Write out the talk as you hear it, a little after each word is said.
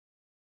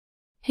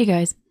Hey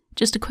guys,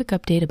 just a quick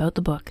update about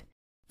the book.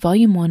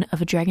 Volume 1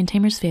 of A Dragon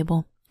Tamer's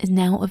Fable is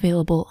now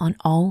available on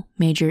all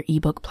major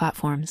ebook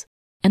platforms,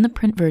 and the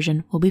print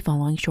version will be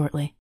following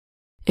shortly.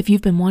 If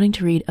you've been wanting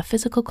to read a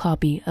physical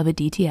copy of a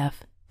DTF,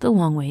 the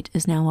long wait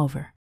is now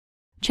over.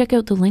 Check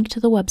out the link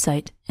to the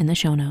website in the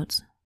show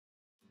notes.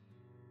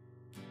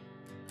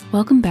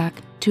 Welcome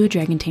back to A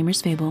Dragon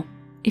Tamer's Fable.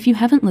 If you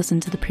haven't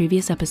listened to the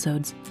previous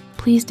episodes,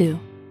 please do.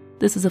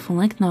 This is a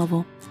full-length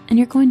novel, and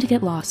you're going to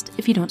get lost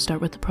if you don't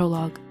start with the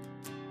prologue.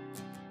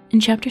 In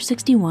Chapter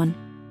 61,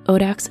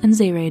 Odax and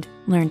Zairaid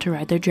learn to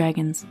ride their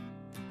dragons.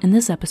 In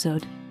this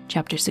episode,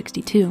 Chapter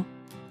 62,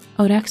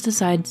 Odax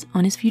decides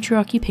on his future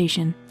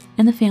occupation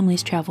and the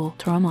family's travel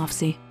to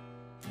Romofsi.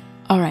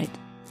 Alright,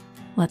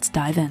 let's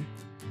dive in.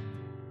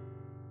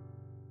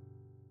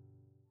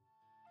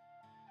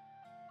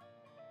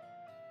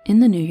 In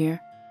the new year,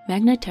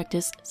 Magna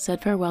Tectis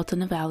said farewell to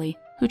Navali,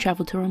 who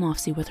traveled to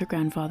Romofsi with her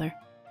grandfather.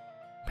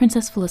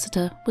 Princess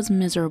Felicita was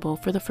miserable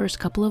for the first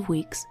couple of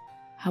weeks.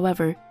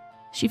 However,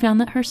 she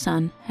found that her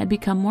son had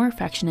become more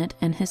affectionate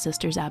in his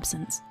sister's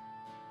absence.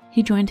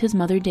 He joined his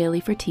mother daily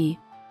for tea,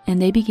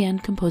 and they began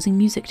composing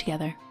music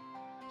together.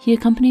 He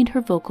accompanied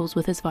her vocals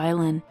with his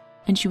violin,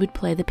 and she would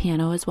play the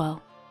piano as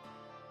well.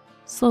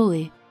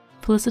 Slowly,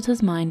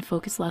 Felicita's mind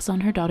focused less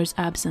on her daughter's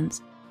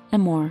absence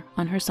and more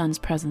on her son's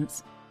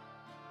presence.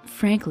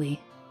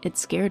 Frankly, it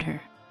scared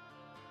her.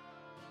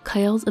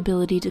 Kael's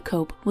ability to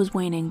cope was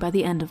waning by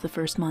the end of the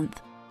first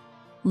month.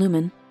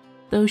 Lumen,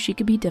 though she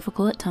could be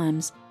difficult at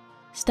times,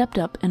 stepped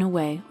up in a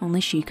way only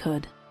she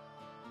could.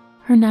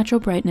 Her natural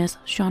brightness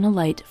shone a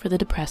light for the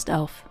depressed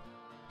elf.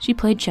 She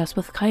played chess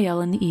with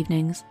Kael in the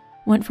evenings,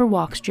 went for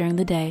walks during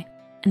the day,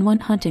 and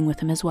went hunting with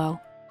him as well.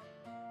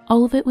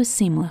 All of it was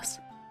seamless.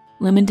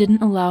 Lumen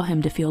didn't allow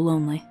him to feel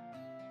lonely.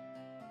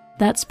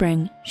 That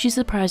spring, she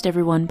surprised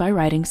everyone by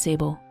riding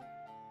Sable.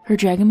 Her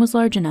dragon was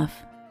large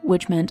enough,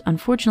 which meant,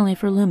 unfortunately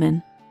for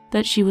Lumen,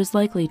 that she was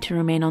likely to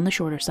remain on the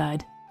shorter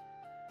side.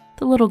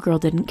 The little girl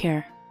didn't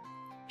care.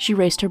 She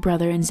raced her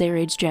brother and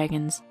Zairaid's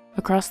dragons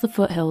across the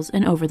foothills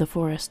and over the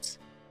forests.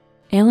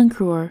 Aelin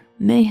Kruor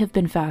may have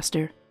been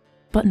faster,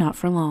 but not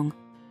for long.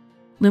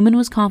 Lumen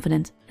was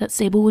confident that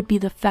Sable would be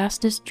the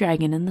fastest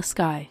dragon in the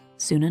sky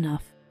soon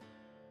enough.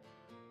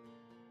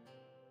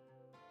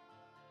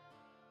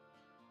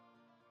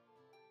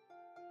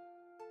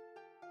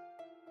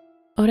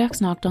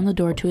 Odax knocked on the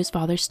door to his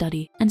father's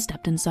study and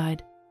stepped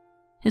inside.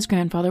 His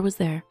grandfather was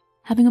there,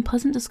 having a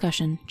pleasant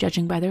discussion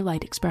judging by their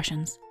light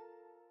expressions.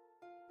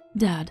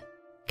 "Dad,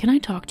 can I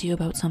talk to you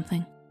about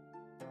something?"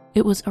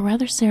 It was a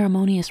rather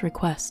ceremonious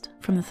request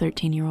from the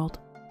 13-year-old.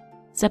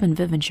 Zeb and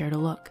Vivin shared a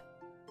look.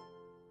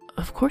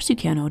 "Of course you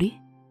can, Odie."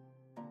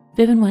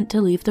 Vivin went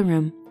to leave the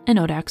room, and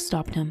Odax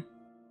stopped him.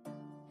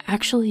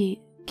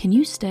 "Actually, can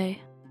you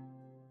stay?"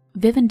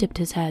 Vivin dipped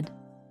his head.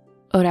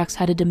 Odax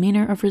had a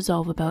demeanor of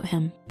resolve about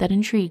him that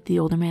intrigued the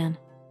older man.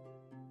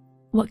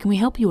 "What can we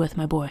help you with,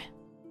 my boy?"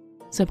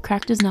 Zeb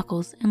cracked his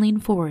knuckles and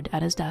leaned forward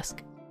at his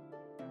desk.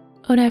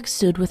 Odax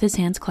stood with his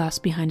hands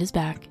clasped behind his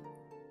back.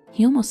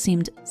 He almost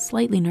seemed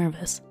slightly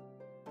nervous,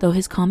 though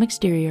his calm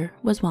exterior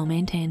was well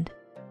maintained.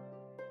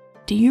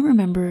 "Do you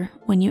remember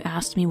when you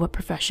asked me what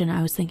profession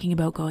I was thinking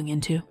about going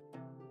into?"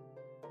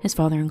 His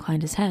father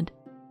inclined his head.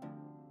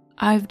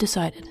 "I've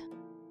decided."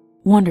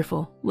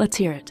 "Wonderful, let's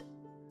hear it."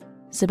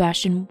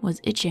 Sebastian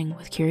was itching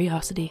with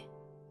curiosity.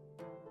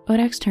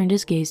 Odax turned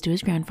his gaze to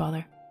his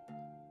grandfather.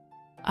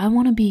 "I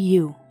want to be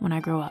you when I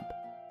grow up."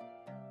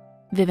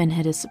 Vivin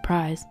hid his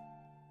surprise.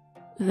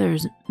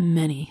 "There's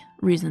many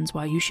reasons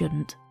why you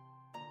shouldn't."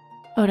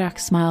 Odax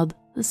smiled,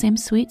 the same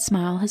sweet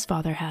smile his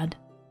father had.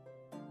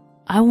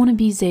 "I want to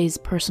be Zay's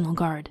personal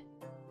guard,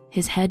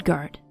 his head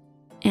guard,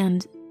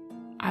 and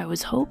I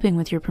was hoping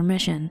with your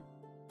permission,"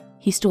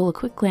 he stole a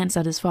quick glance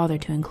at his father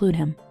to include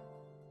him,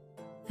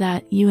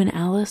 "that you and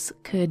Alice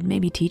could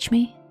maybe teach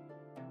me?"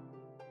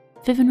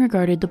 Vivin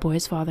regarded the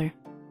boy's father.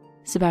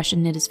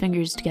 Sebastian knit his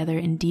fingers together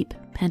in deep,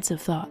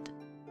 pensive thought.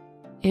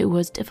 It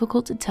was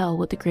difficult to tell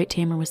what the Great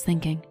Tamer was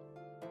thinking.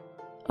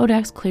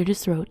 Odax cleared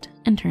his throat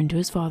and turned to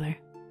his father.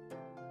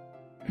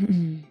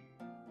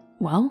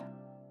 "Well?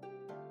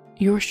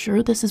 You're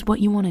sure this is what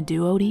you want to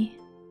do, Odie?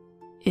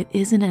 It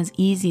isn't as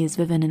easy as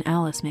Vivin and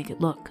Alice make it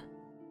look."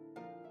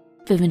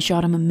 Vivin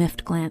shot him a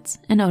miffed glance,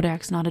 and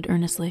Odax nodded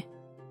earnestly.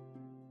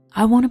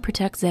 "I want to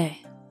protect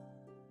Zay."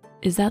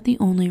 "Is that the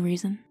only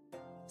reason?"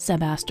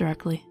 Zeb asked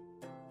directly.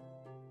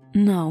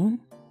 "No,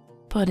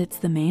 but it's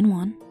the main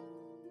one."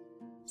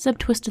 Zeb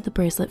twisted the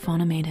bracelet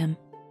Fauna made him.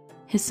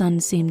 His son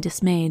seemed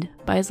dismayed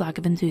by his lack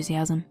of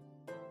enthusiasm.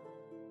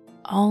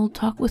 "I'll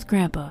talk with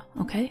Grandpa,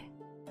 okay?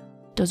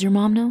 Does your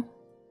mom know?"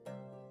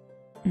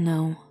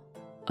 "No,"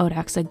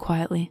 Odax said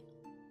quietly.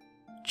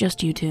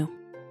 "Just you two.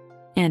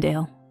 And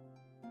Ale."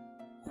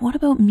 "What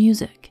about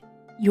music?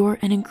 You're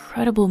an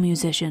incredible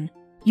musician.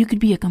 You could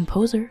be a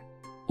composer,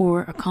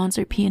 or a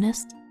concert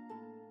pianist."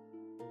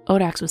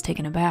 Odax was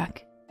taken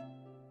aback.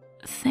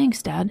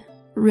 "Thanks, Dad,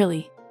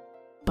 really.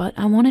 But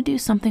I want to do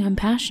something I'm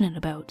passionate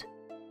about."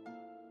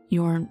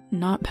 "You're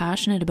not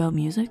passionate about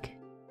music?"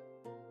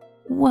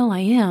 "Well, I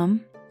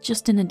am,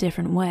 just in a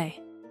different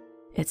way.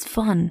 It's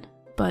fun,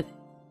 but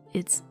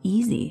it's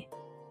easy.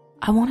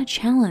 I want a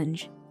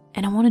challenge,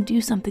 and I want to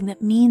do something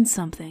that means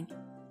something.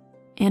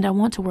 And I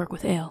want to work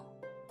with Ale.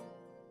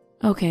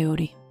 Okay,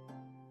 Odie.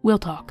 We'll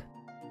talk.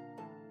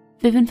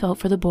 Vivin felt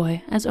for the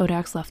boy as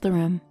Odax left the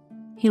room.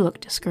 He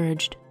looked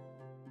discouraged.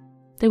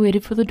 They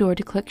waited for the door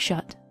to click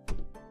shut.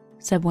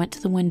 Seb went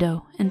to the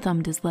window and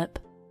thumbed his lip.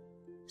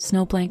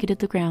 Snow blanketed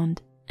the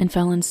ground and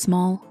fell in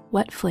small,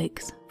 wet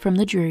flakes from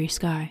the dreary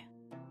sky.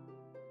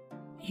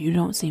 You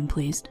don't seem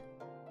pleased.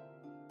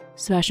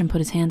 Sebastian put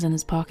his hands in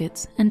his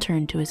pockets and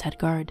turned to his head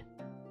guard.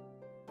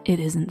 It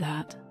isn't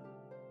that.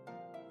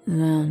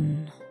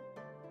 Then...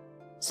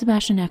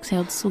 Sebastian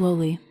exhaled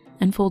slowly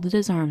and folded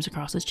his arms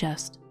across his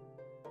chest.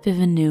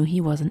 Vivin knew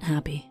he wasn't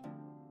happy.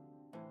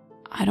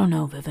 I don't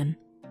know, Vivin.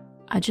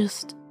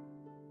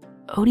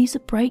 Odie's a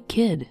bright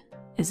kid,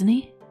 isn't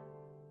he?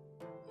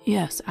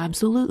 Yes,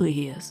 absolutely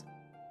he is.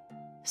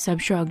 Seb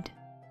shrugged.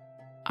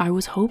 I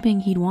was hoping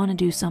he'd want to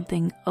do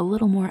something a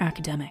little more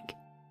academic.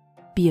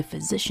 Be a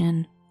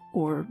physician,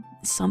 or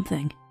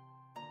something.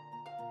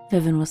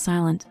 Vivin was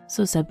silent,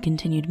 so Seb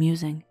continued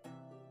musing.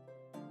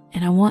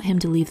 And I want him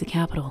to leave the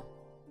capital.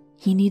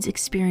 He needs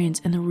experience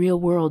in the real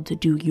world to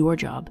do your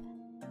job.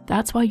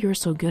 That's why you're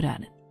so good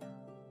at it.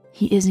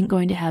 He isn't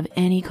going to have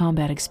any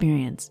combat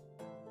experience.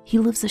 He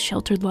lives a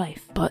sheltered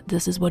life, but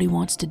this is what he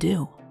wants to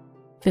do.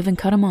 Vivin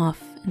cut him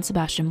off, and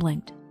Sebastian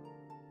blinked.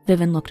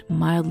 Vivin looked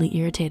mildly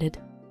irritated.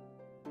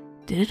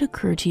 Did it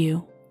occur to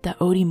you that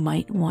Odie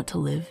might want to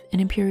live in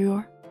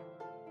Imperior?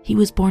 He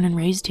was born and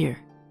raised here.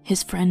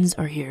 His friends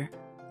are here.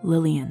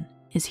 Lillian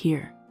is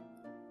here.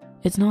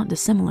 It's not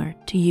dissimilar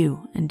to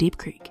you and Deep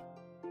Creek.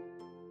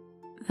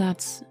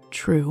 That's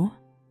true.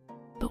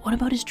 But what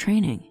about his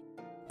training?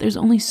 There's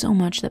only so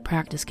much that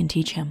practice can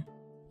teach him.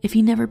 If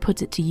he never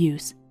puts it to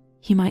use,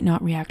 he might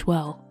not react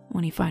well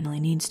when he finally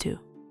needs to.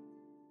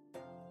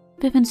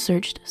 Vivin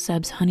searched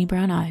Seb's honey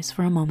brown eyes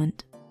for a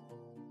moment.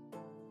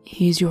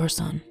 He's your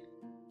son.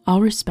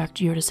 I'll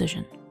respect your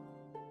decision.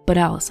 But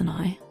Alice and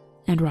I,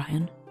 and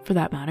Ryan, for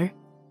that matter,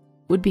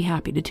 would be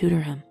happy to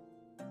tutor him.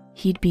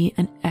 He'd be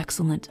an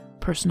excellent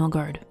personal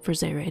guard for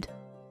Zayraid.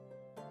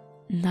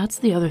 That's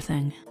the other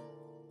thing.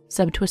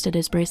 Seb twisted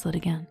his bracelet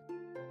again.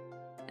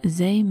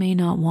 Zay may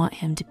not want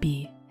him to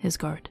be his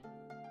guard.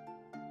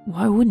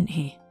 Why wouldn't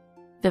he?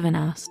 Vivin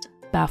asked,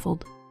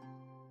 baffled.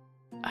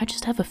 I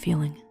just have a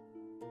feeling.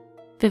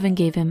 Vivin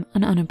gave him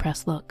an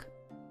unimpressed look.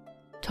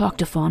 Talk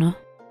to Fauna.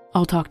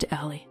 I'll talk to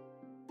Allie.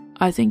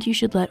 I think you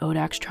should let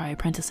Odax try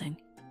apprenticing.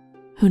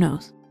 Who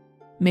knows?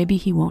 Maybe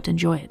he won't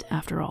enjoy it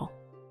after all.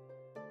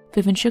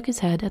 Vivin shook his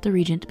head at the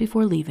Regent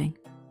before leaving.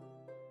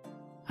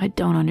 I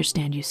don't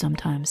understand you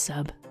sometimes,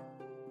 Seb.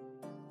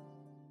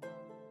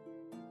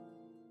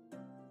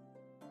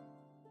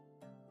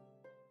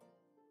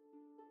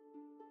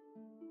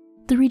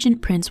 The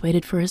Regent Prince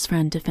waited for his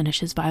friend to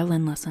finish his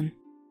violin lesson.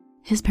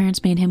 His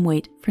parents made him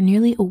wait for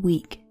nearly a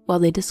week while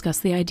they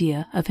discussed the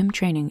idea of him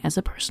training as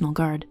a personal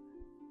guard.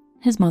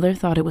 His mother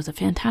thought it was a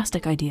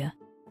fantastic idea.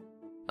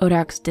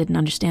 Odax didn't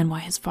understand why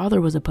his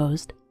father was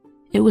opposed.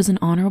 It was an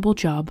honorable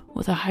job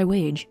with a high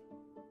wage.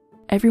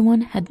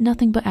 Everyone had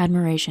nothing but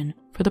admiration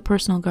for the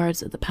personal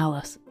guards at the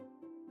palace.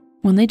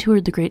 When they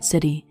toured the great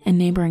city and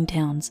neighboring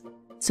towns,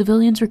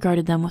 civilians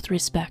regarded them with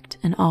respect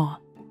and awe.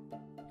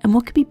 And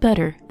what could be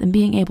better than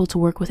being able to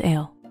work with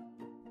Ale?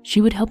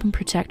 She would help him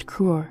protect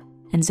Kruor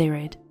and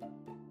Zayraid.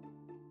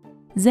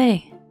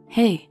 Zay,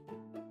 hey!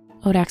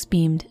 Odax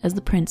beamed as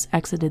the prince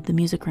exited the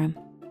music room.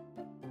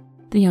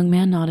 The young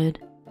man nodded.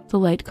 The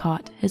light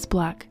caught his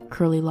black,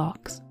 curly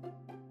locks.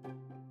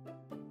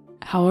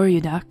 How are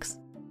you, Dax?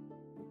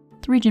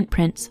 The Regent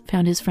Prince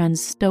found his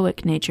friend's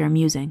stoic nature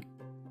amusing.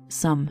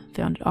 Some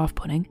found it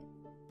off-putting.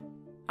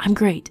 I'm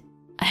great.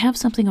 I have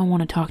something I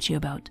want to talk to you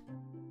about.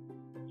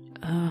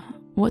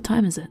 What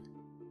time is it?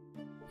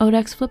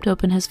 Odax flipped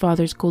open his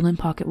father's golden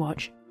pocket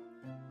watch.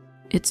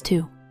 It's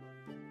 2.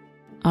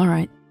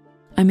 Alright.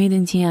 I'm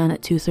meeting Tian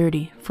at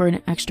 2:30 for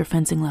an extra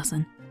fencing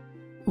lesson.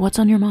 What's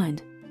on your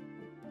mind?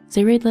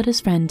 Zayraid let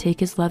his friend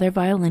take his leather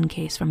violin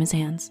case from his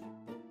hands.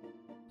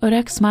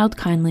 Odax smiled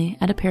kindly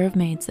at a pair of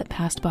maids that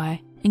passed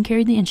by and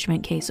carried the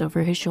instrument case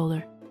over his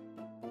shoulder.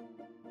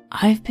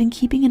 I've been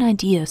keeping an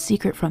idea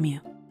secret from you.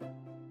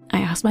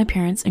 I asked my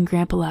parents and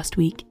Grandpa last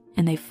week,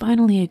 and they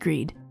finally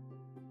agreed.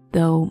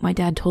 Though my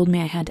dad told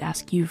me I had to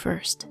ask you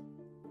first.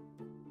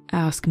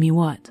 Ask me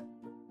what?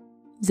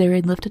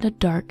 Zayraid lifted a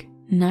dark,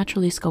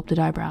 naturally sculpted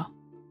eyebrow.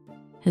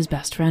 His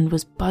best friend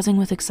was buzzing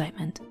with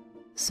excitement,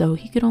 so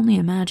he could only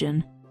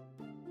imagine.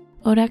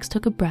 Odax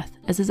took a breath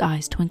as his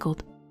eyes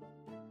twinkled.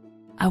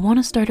 I want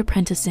to start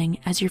apprenticing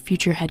as your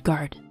future head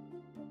guard.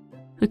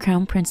 The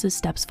Crown Prince's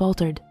steps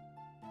faltered.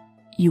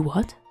 You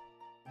what?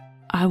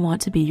 I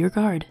want to be your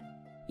guard.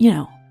 You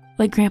know,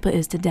 like Grandpa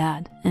is to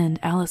Dad and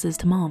Alice is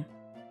to Mom.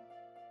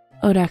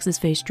 Odax's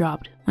face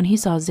dropped when he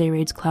saw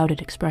Zayraid's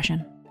clouded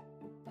expression.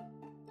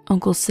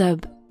 Uncle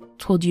Seb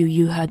told you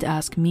you had to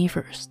ask me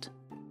first.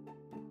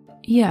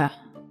 Yeah,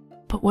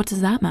 but what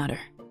does that matter?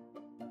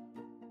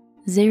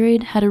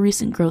 Zayraid had a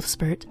recent growth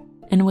spurt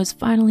and was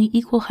finally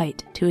equal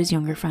height to his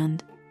younger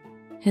friend.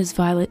 His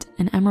violet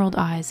and emerald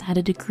eyes had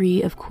a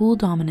degree of cool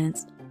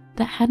dominance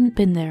that hadn't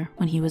been there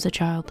when he was a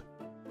child.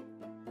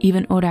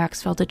 Even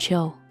Odax felt a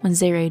chill when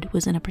Zereid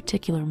was in a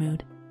particular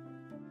mood.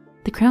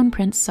 The Crown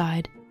Prince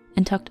sighed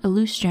and tucked a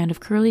loose strand of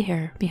curly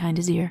hair behind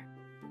his ear.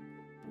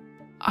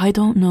 I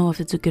don't know if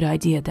it's a good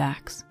idea,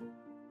 Dax.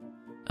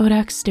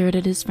 Odax stared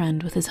at his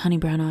friend with his honey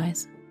brown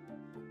eyes.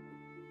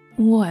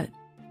 What?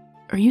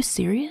 Are you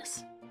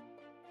serious?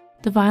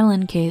 The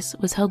violin case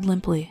was held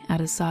limply at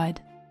his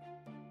side.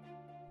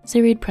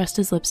 Zereid pressed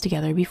his lips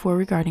together before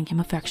regarding him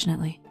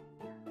affectionately.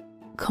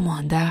 Come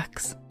on,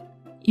 Dax.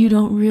 You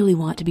don't really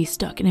want to be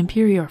stuck in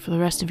Imperior for the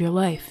rest of your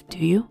life, do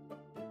you?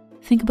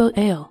 Think about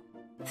Ale.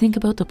 Think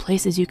about the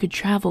places you could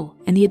travel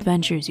and the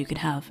adventures you could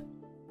have.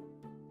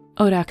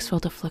 Odax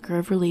felt a flicker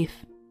of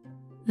relief.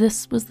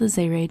 This was the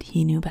Zereid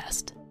he knew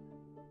best.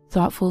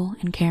 Thoughtful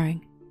and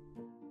caring.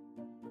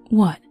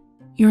 What?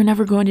 You're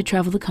never going to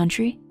travel the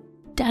country?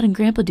 Dad and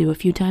Grandpa do a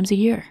few times a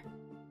year.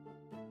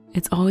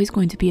 It's always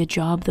going to be a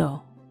job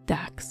though,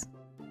 Dax.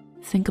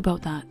 Think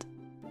about that.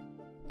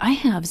 I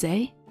have,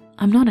 Zay.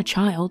 I'm not a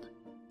child.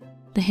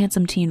 The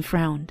handsome teen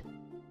frowned.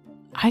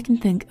 I can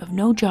think of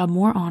no job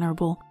more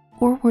honorable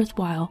or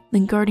worthwhile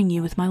than guarding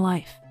you with my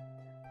life.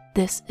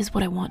 This is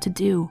what I want to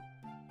do.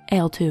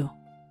 Ale too.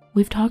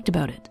 We've talked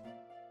about it.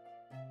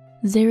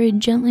 Zereid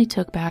gently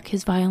took back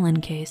his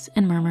violin case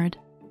and murmured,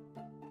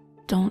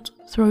 Don't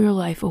throw your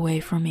life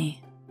away for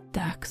me,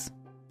 Dax.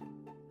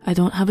 I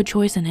don't have a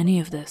choice in any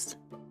of this,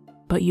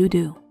 but you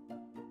do.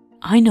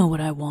 I know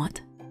what I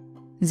want.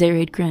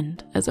 Zereid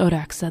grinned as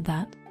Odax said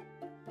that.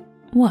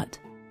 What?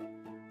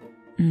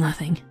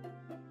 Nothing.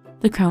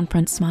 The Crown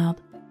Prince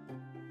smiled.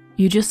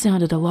 You just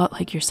sounded a lot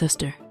like your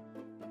sister.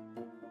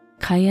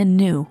 Cayenne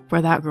knew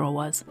where that girl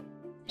was.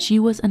 She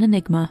was an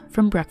enigma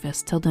from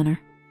breakfast till dinner.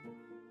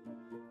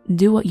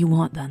 Do what you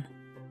want then.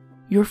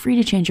 You're free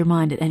to change your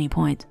mind at any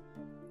point.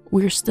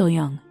 We're still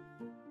young.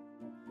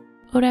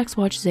 Odax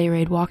watched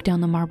Zereid walk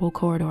down the marble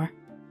corridor.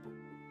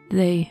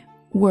 They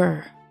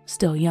were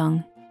still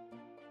young,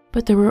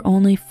 but there were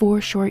only 4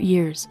 short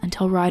years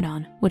until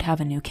Rhydon would have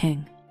a new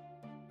king.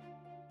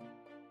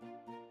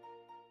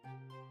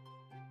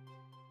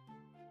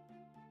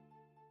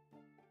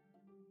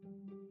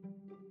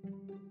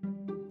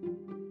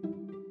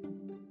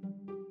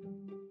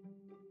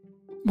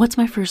 What's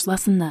my first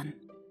lesson then?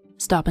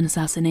 Stop an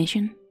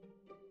assassination?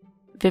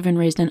 Vivin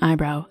raised an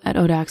eyebrow at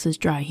Odax's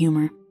dry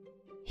humor.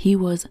 He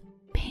was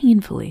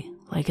painfully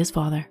like his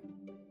father.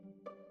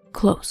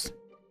 Close.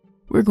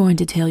 We're going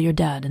to tail your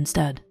dad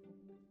instead.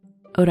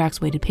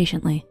 Odax waited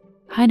patiently,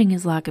 hiding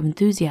his lack of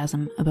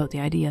enthusiasm about the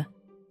idea.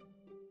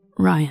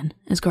 Ryan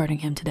is guarding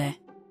him today.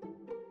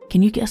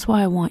 Can you guess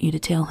why I want you to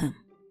tail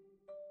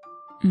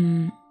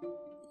him?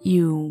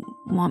 You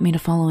want me to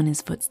follow in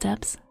his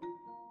footsteps?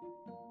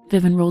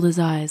 Vivin rolled his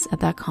eyes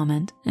at that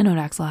comment, and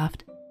Odax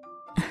laughed.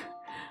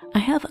 I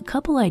have a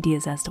couple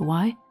ideas as to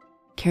why.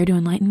 Care to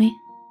enlighten me?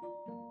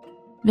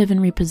 Vivin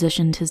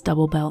repositioned his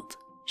double belt,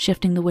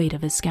 shifting the weight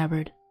of his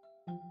scabbard.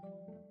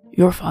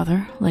 Your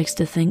father likes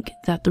to think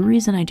that the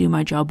reason I do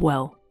my job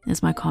well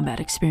is my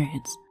combat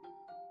experience.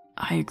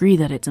 I agree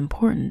that it's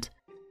important.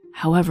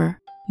 However,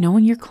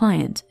 knowing your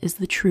client is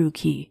the true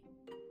key.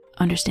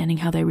 Understanding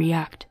how they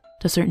react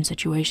to certain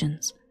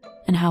situations,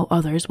 and how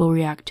others will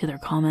react to their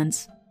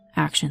comments,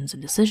 actions,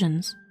 and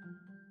decisions.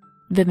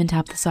 Vivin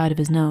tapped the side of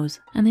his nose,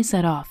 and they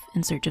set off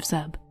in search of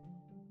Seb.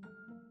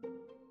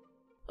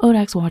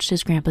 Odax watched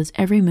his grandpa's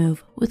every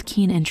move with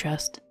keen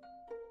interest.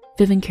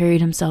 Vivin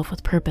carried himself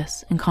with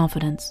purpose and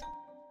confidence.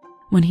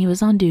 When he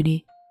was on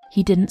duty,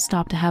 he didn't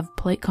stop to have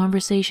polite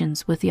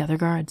conversations with the other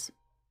guards.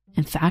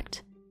 In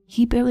fact,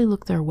 he barely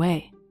looked their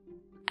way.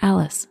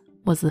 Alice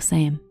was the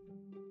same.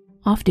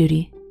 Off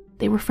duty,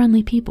 they were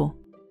friendly people.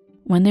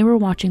 When they were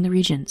watching the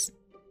regents,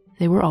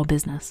 they were all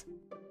business.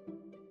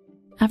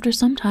 After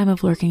some time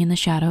of lurking in the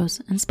shadows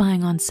and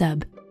spying on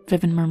Seb,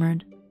 Vivin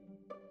murmured,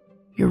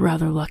 You're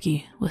rather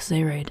lucky with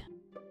Zereid.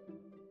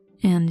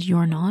 And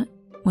you're not?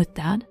 With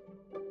Dad?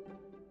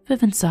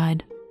 Vivin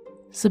sighed.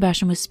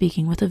 Sebastian was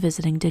speaking with a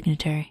visiting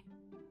dignitary.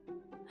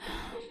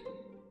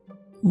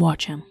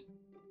 Watch him.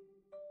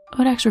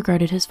 Odax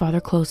regarded his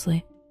father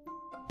closely.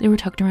 They were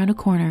tucked around a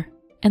corner,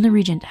 and the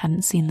regent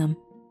hadn't seen them.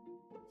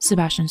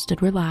 Sebastian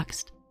stood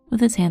relaxed, with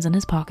his hands in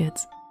his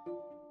pockets.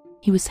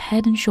 He was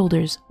head and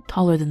shoulders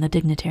taller than the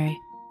dignitary.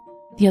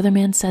 The other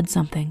man said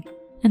something,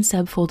 and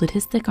Seb folded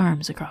his thick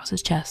arms across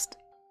his chest.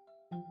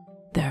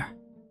 There,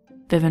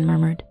 Vivin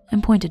murmured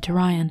and pointed to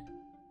Ryan.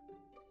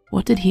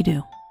 What did he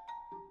do?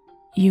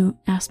 You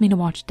asked me to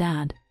watch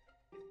Dad.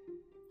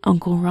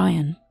 Uncle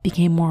Ryan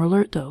became more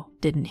alert though,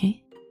 didn't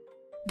he?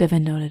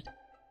 Vivin noted.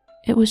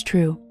 It was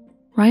true.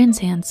 Ryan's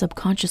hand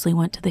subconsciously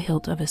went to the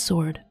hilt of his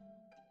sword.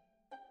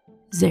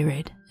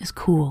 Zereid is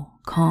cool,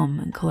 calm,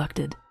 and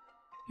collected.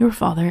 Your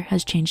father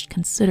has changed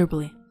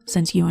considerably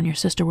since you and your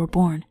sister were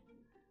born,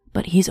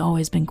 but he's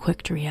always been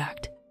quick to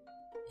react.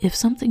 If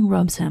something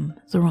rubs him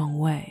the wrong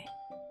way.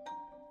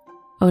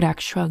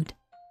 Odax shrugged.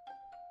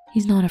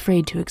 He's not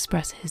afraid to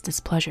express his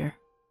displeasure.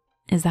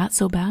 Is that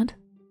so bad?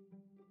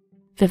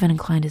 Vivin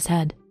inclined his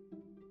head.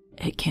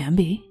 It can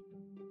be.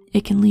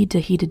 It can lead to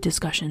heated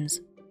discussions.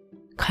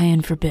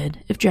 Cayenne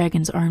forbid if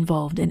dragons are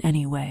involved in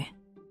any way.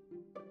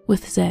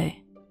 With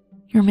Zay,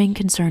 your main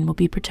concern will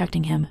be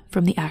protecting him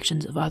from the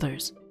actions of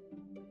others.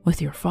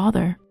 With your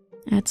father,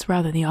 it's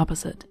rather the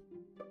opposite.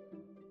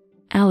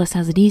 Alice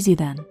has it easy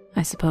then,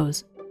 I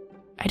suppose.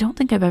 I don't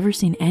think I've ever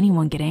seen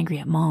anyone get angry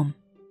at Mom.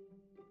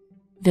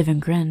 Vivin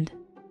grinned.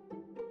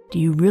 Do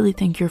you really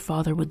think your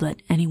father would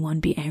let anyone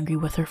be angry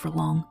with her for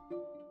long?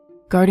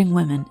 Guarding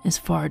women is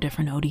far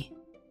different, Odie.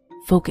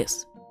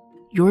 Focus.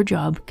 Your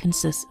job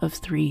consists of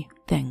 3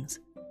 things: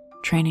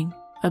 training,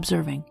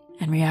 observing,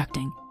 and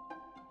reacting.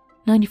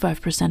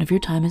 95% of your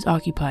time is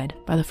occupied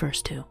by the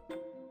first 2.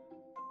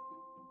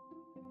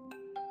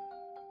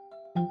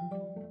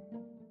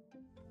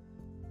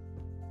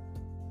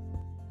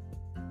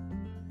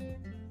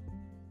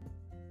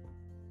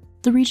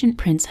 The Regent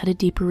Prince had a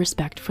deeper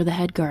respect for the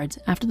head guards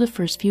after the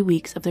first few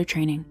weeks of their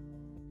training.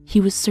 He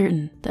was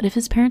certain that if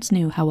his parents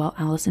knew how well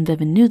Alice and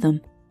Vivin knew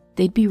them,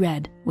 they'd be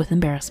red with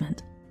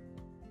embarrassment.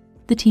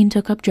 The teen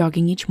took up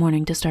jogging each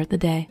morning to start the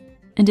day,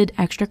 and did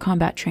extra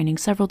combat training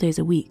several days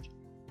a week.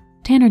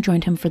 Tanner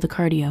joined him for the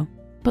cardio,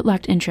 but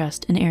lacked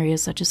interest in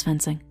areas such as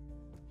fencing.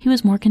 He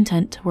was more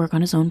content to work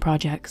on his own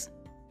projects,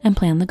 and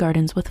plan the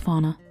gardens with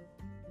Fauna.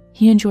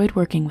 He enjoyed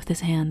working with his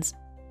hands.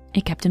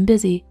 It kept him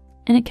busy,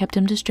 and it kept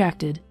him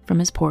distracted from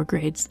his poor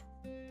grades.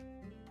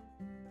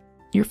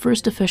 Your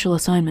first official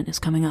assignment is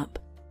coming up.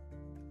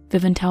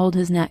 Vivin toweled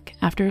his neck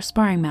after a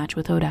sparring match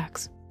with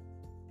Odax.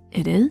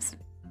 It is?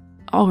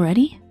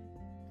 Already?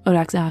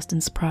 Odax asked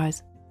in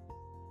surprise.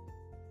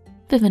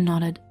 Vivin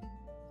nodded.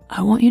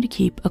 I want you to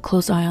keep a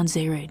close eye on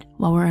Zayraid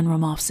while we're in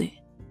Romofsi.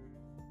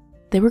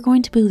 They were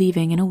going to be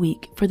leaving in a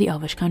week for the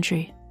Elvish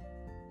country.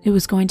 It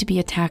was going to be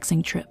a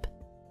taxing trip.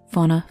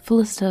 Fauna,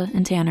 Felicita,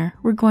 and Tanner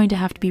were going to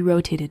have to be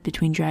rotated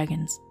between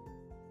dragons.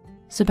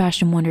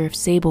 Sebastian wondered if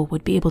Sable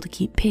would be able to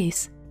keep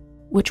pace,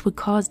 which would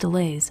cause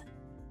delays.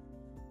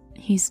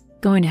 He's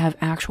going to have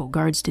actual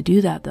guards to do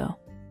that, though.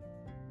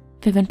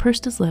 Vivin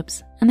pursed his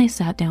lips, and they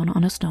sat down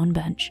on a stone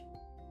bench.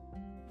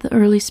 The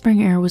early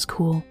spring air was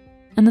cool,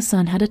 and the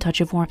sun had a touch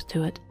of warmth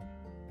to it.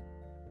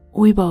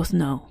 We both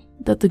know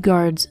that the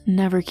guards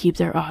never keep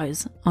their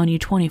eyes on you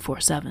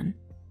 24/7,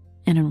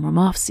 and in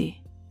Romofsi,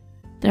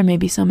 there may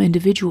be some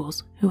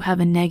individuals who have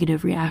a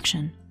negative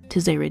reaction to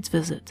Zayraid's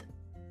visit.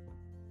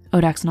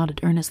 Odax nodded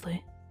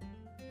earnestly.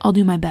 I'll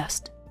do my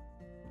best.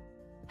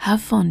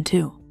 Have fun,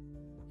 too.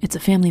 It's a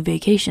family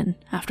vacation,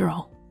 after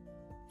all.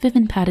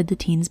 Vivin patted the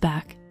teen's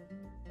back.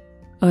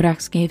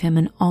 Odax gave him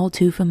an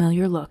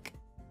all-too-familiar look.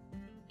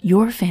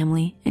 Your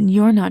family, and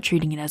you're not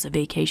treating it as a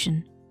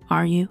vacation,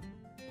 are you?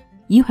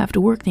 You have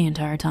to work the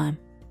entire time.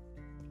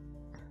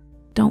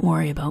 Don't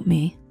worry about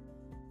me.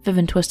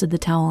 Vivin twisted the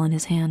towel in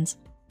his hands.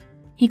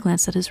 He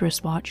glanced at his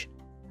wristwatch.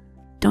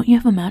 Don't you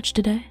have a match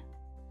today?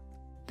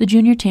 The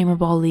Junior Tamer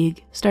Ball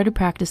League started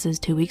practices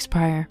 2 weeks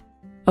prior.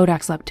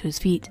 Odax leapt to his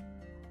feet.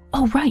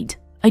 Oh, right,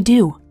 I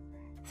do.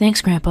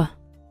 Thanks, Grandpa.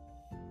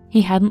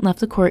 He hadn't left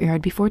the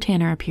courtyard before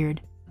Tanner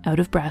appeared, out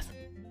of breath.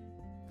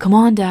 Come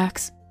on,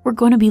 Dax, we're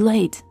going to be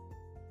late.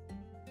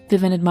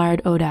 Vivin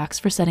admired Odax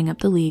for setting up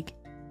the league.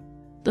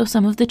 Though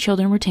some of the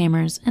children were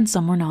tamers and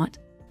some were not,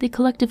 they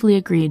collectively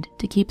agreed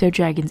to keep their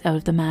dragons out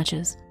of the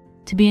matches,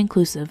 to be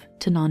inclusive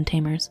to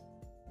non-tamers.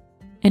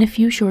 In a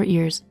few short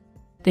years,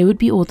 they would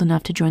be old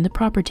enough to join the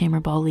proper Tamer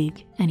Ball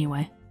League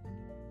anyway.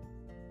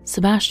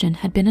 Sebastian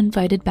had been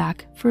invited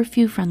back for a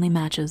few friendly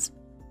matches.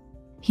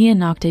 He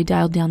and Nocte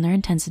dialed down their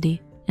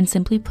intensity and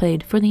simply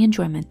played for the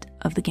enjoyment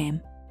of the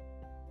game.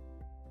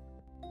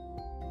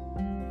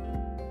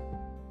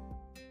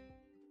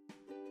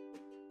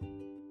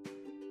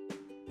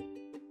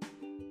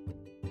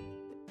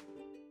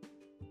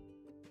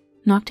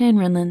 Nocte and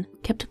Rinlin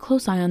kept a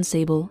close eye on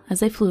Sable as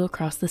they flew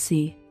across the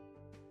sea.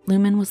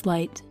 Lumen was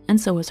light, and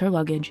so was her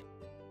luggage,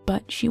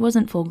 but she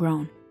wasn't full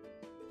grown.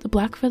 The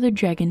black-feathered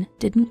dragon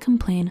didn't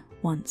complain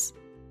once.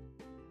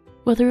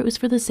 Whether it was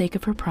for the sake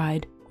of her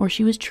pride, or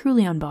she was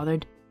truly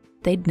unbothered,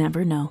 they'd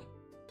never know.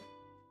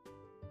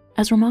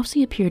 As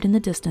Romofsi appeared in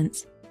the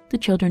distance, the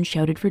children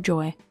shouted for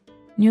joy.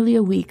 Nearly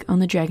a week on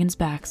the dragons'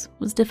 backs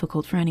was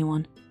difficult for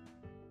anyone.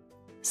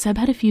 Seb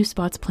had a few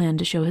spots planned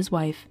to show his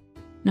wife,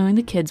 knowing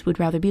the kids would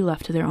rather be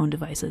left to their own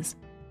devices.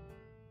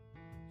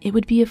 It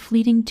would be a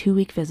fleeting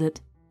 2-week visit,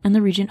 and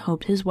the regent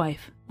hoped his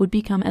wife would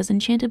become as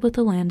enchanted with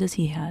the land as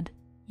he had,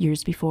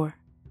 years before.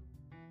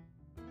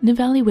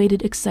 Nivali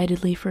waited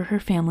excitedly for her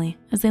family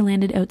as they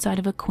landed outside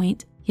of a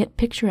quaint yet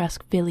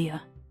picturesque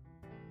villa.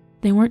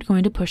 They weren't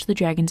going to push the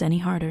dragons any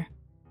harder.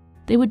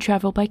 They would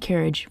travel by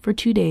carriage for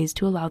 2 days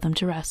to allow them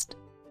to rest.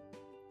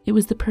 It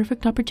was the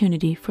perfect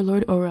opportunity for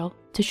Lord Aurel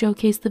to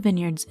showcase the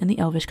vineyards in the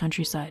Elvish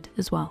countryside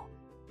as well.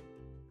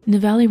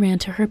 Nivali ran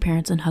to her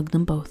parents and hugged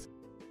them both,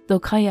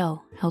 though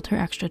Kyle held her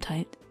extra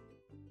tight.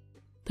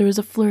 There was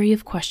a flurry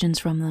of questions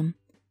from them,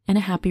 and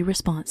a happy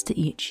response to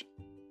each.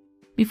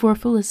 Before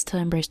Felicita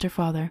embraced her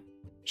father,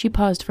 she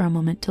paused for a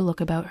moment to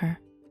look about her.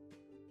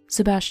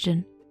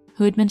 Sebastian,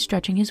 who had been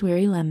stretching his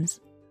weary limbs,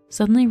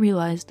 suddenly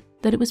realized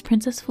that it was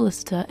Princess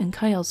Felicita and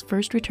Kyle's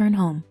first return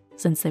home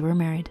since they were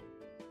married.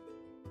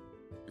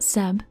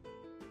 "Seb,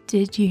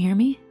 did you hear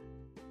me?"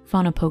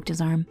 Fauna poked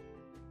his arm.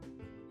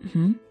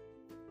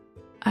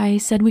 "I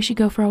said we should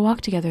go for a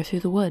walk together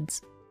through the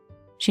woods."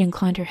 She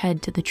inclined her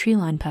head to the tree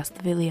line past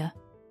the Villia.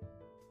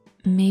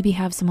 "Maybe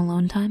have some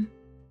alone time?"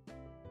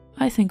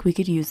 "I think we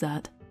could use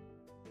that."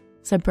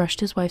 Seb brushed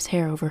his wife's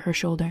hair over her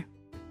shoulder.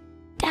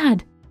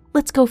 "Dad,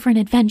 let's go for an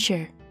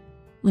adventure!"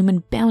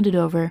 Lumen bounded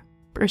over,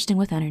 bursting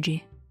with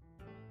energy.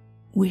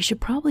 "We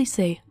should probably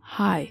say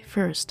hi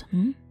first,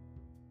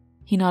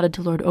 He nodded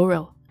to Lord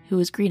Oril, who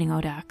was greeting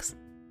Audax.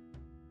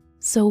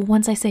 "So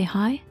once I say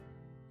hi?"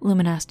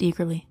 Lumen asked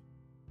eagerly.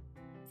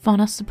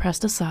 Fauna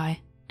suppressed a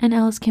sigh, and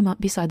Alice came up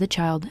beside the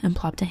child and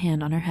plopped a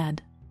hand on her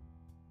head.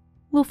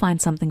 "We'll find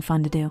something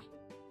fun to do."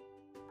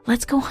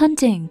 "Let's go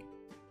hunting,"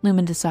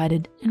 Lumen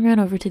decided and ran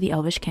over to the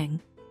Elvish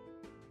King.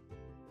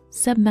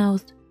 Seb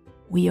mouthed,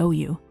 "We owe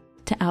you,"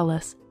 to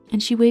Alice,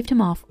 and she waved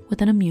him off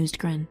with an amused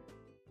grin.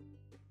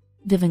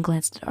 Vivin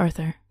glanced at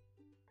Arthur.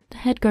 The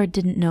head guard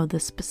didn't know the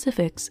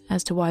specifics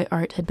as to why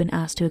Art had been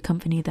asked to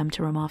accompany them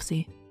to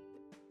Romofsy.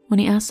 When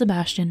he asked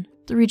Sebastian,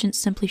 the regent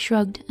simply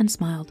shrugged and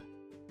smiled.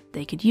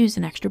 They could use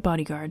an extra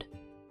bodyguard.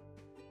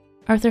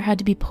 Arthur had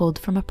to be pulled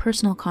from a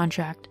personal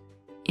contract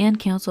and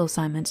council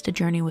assignments to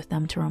journey with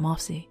them to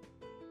Romofsy.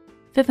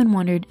 Vivin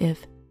wondered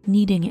if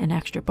needing an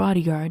extra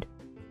bodyguard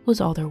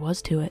was all there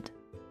was to it.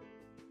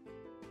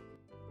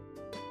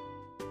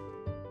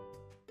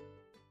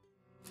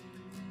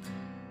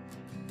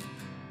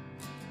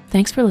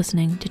 Thanks for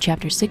listening to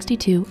Chapter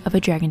 62 of A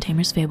Dragon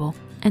Tamer's Fable,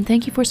 and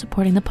thank you for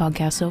supporting the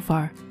podcast so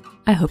far.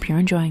 I hope you're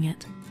enjoying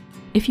it.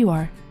 If you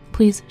are,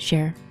 please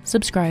share,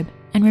 subscribe,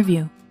 and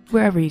review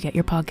wherever you get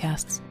your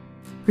podcasts.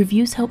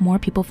 Reviews help more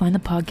people find the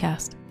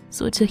podcast,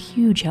 so it's a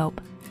huge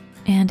help.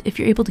 And if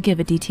you're able to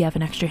give a DTF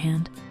an extra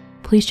hand,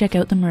 please check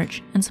out the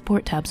merch and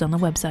support tabs on the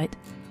website.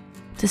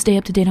 To stay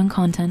up to date on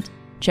content,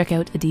 check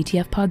out a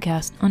DTF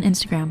podcast on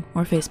Instagram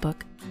or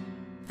Facebook.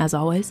 As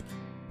always,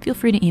 feel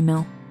free to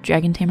email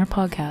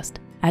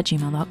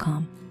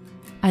dragontamerpodcast@gmail.com.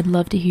 I'd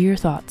love to hear your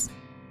thoughts,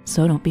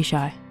 so don't be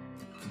shy.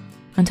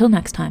 Until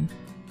next time,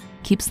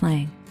 keep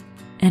slaying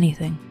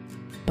anything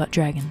but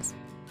dragons.